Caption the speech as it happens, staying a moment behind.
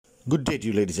Good day to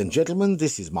you, ladies and gentlemen.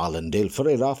 This is Marlon Dale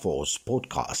Ferreira for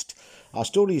Sportcast. Our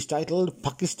story is titled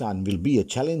Pakistan will be a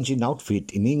challenging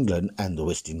outfit in England and the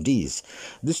West Indies.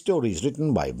 This story is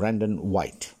written by Brandon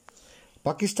White.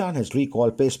 Pakistan has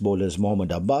recalled pace bowlers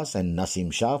Mohammad Abbas and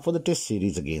Naseem Shah for the Test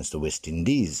series against the West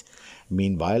Indies.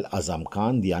 Meanwhile, Azam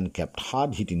Khan, the uncapped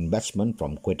hard-hitting batsman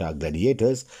from Quetta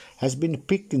Gladiators, has been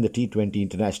picked in the T20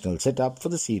 international setup for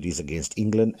the series against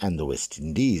England and the West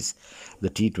Indies. The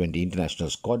T20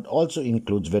 international squad also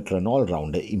includes veteran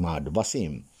all-rounder Imad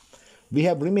Wasim. We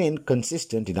have remained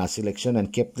consistent in our selection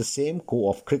and kept the same core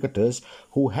of cricketers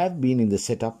who have been in the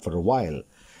setup for a while.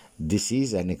 This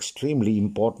is an extremely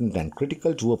important and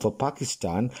critical tour for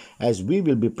Pakistan as we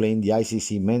will be playing the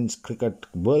ICC Men's Cricket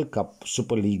World Cup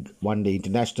Super League One-Day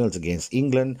Internationals against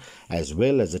England as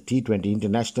well as the T20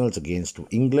 Internationals against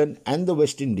England and the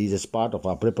West Indies as part of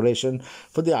our preparation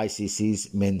for the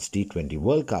ICC's Men's T20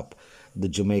 World Cup. The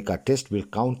Jamaica Test will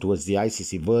count towards the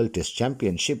ICC World Test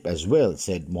Championship as well,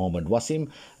 said Mohammad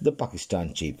Wasim, the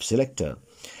Pakistan chief selector.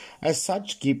 As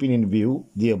such, keeping in view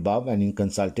the above and in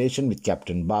consultation with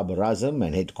Captain Babar Azam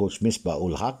and head coach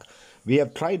Misbah-ul Haq, we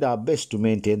have tried our best to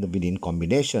maintain the winning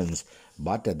combinations,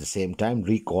 but at the same time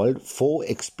recalled 4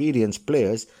 experienced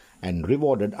players and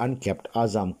rewarded uncapped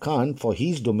Azam Khan for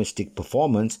his domestic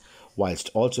performance,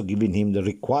 whilst also giving him the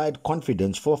required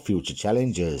confidence for future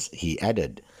challenges, he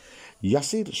added.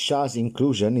 Yasir Shah's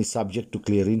inclusion is subject to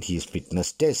clearing his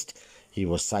fitness test. He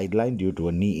was sidelined due to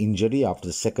a knee injury after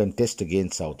the second test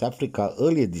against South Africa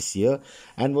earlier this year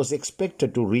and was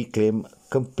expected to reclaim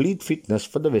complete fitness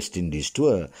for the West Indies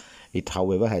tour. It,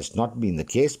 however, has not been the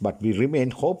case, but we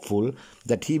remain hopeful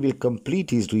that he will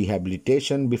complete his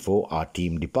rehabilitation before our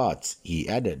team departs, he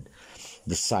added.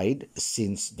 The side,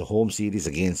 since the home series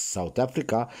against South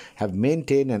Africa, have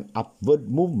maintained an upward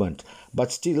movement,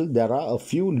 but still there are a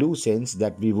few loose ends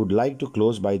that we would like to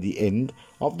close by the end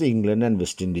of the England and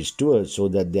West Indies tours so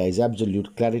that there is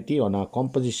absolute clarity on our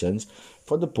compositions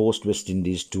for the post-West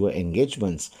Indies tour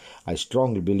engagements. I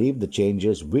strongly believe the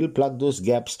changes will plug those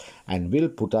gaps and will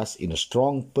put us in a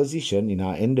strong position in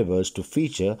our endeavours to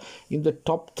feature in the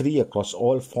top 3 across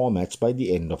all formats by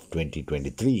the end of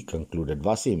 2023, concluded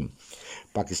Wasim.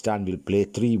 Pakistan will play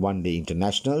 3 one-day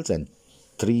internationals and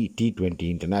 3 T20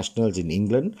 internationals in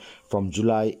England from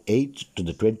July 8th to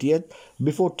the 20th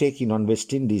before taking on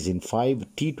West Indies in 5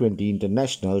 T20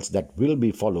 internationals that will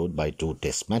be followed by 2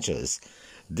 test matches.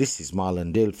 This is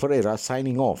Marlon Dale Ferreira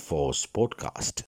signing off for Sportcast.